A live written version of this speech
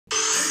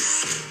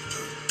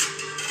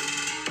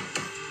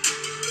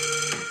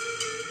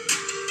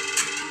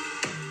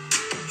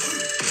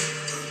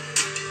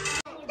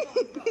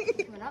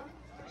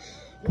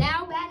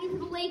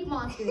Lake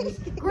Monsters.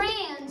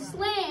 Grand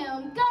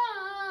Slam,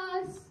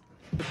 Gus!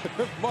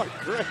 Mark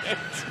Grant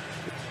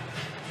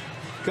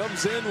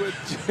comes in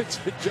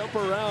with jump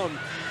around.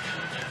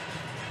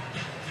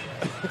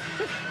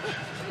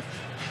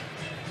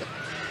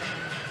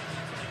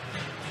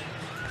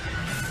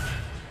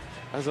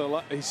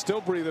 He's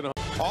still breathing on.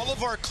 All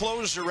of our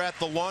clothes are at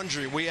the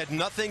laundry. We had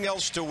nothing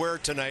else to wear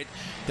tonight.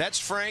 That's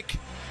Frank.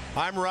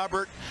 I'm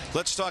Robert.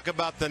 Let's talk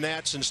about the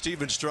Nats and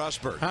Steven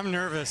Strasburg. I'm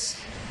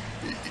nervous.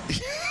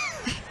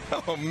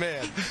 Oh,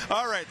 man.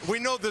 All right. We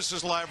know this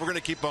is live. We're going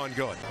to keep on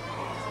going.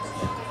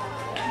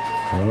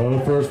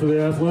 First for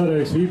the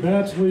Athletics, he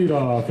bats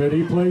leadoff, and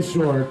he plays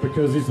short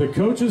because he's the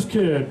coach's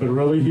kid, but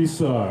really he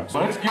sucks.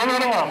 Let's give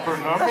it up for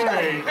number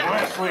 8,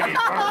 Wesley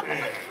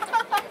Martin.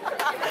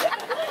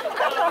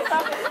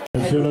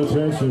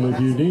 Attention, if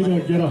you need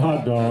to get a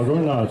hot dog or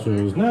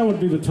nachos, now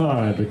would be the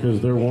time because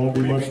there won't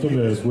be much to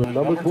miss with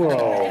number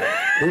 12,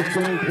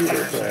 Christian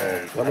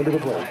Peterson, coming to the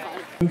plate.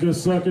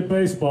 Just suck at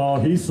baseball.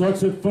 He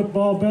sucks at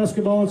football,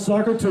 basketball, and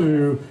soccer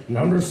too.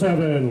 Number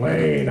 7,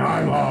 Lane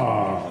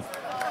Imhoff.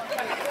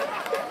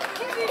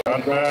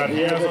 Not bad.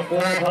 He has a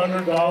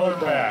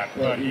 $400 bat,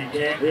 but he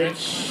can't hit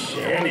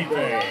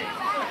anything.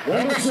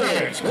 Number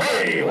 6,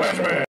 Clay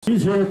Westman.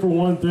 He's here for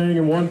one thing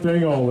and one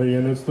thing only,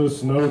 and it's the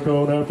snow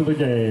cone after the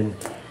game.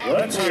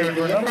 Let's hear it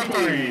for number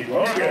 3,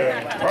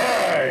 Logan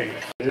Price.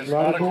 It's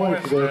not a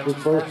coincidence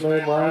his first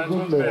name rhymes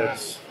with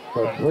Mitz.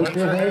 But put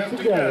your hands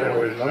together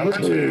with number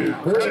 2,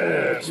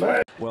 Chris.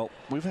 Well,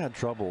 we've had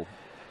trouble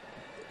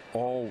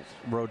all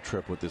road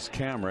trip with this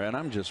camera, and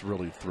I'm just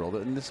really thrilled.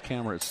 And this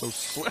camera is so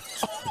slick.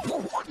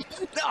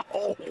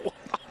 No!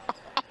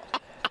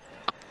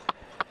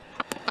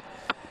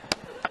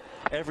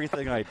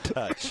 Everything I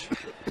touch.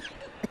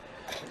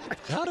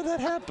 How did that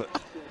happen?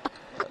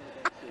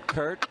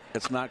 Kurt,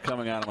 it's not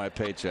coming out of my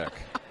paycheck.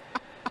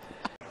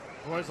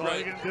 Boys, all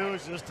you can do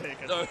is just take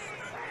it.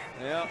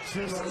 Yeah,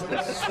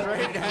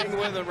 straight hang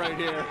with him right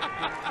here.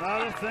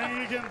 Not a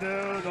thing you can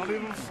do. Don't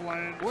even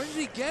flinch. Where did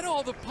he get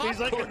all the popcorn? He's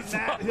like a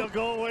gnat. He'll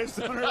go away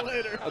sooner or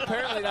later.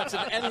 Apparently, that's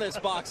an endless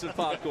box of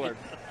popcorn.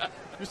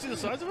 You see the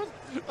size of it?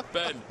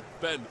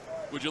 Ben,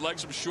 would you like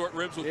some short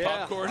ribs with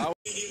Yeah. popcorn?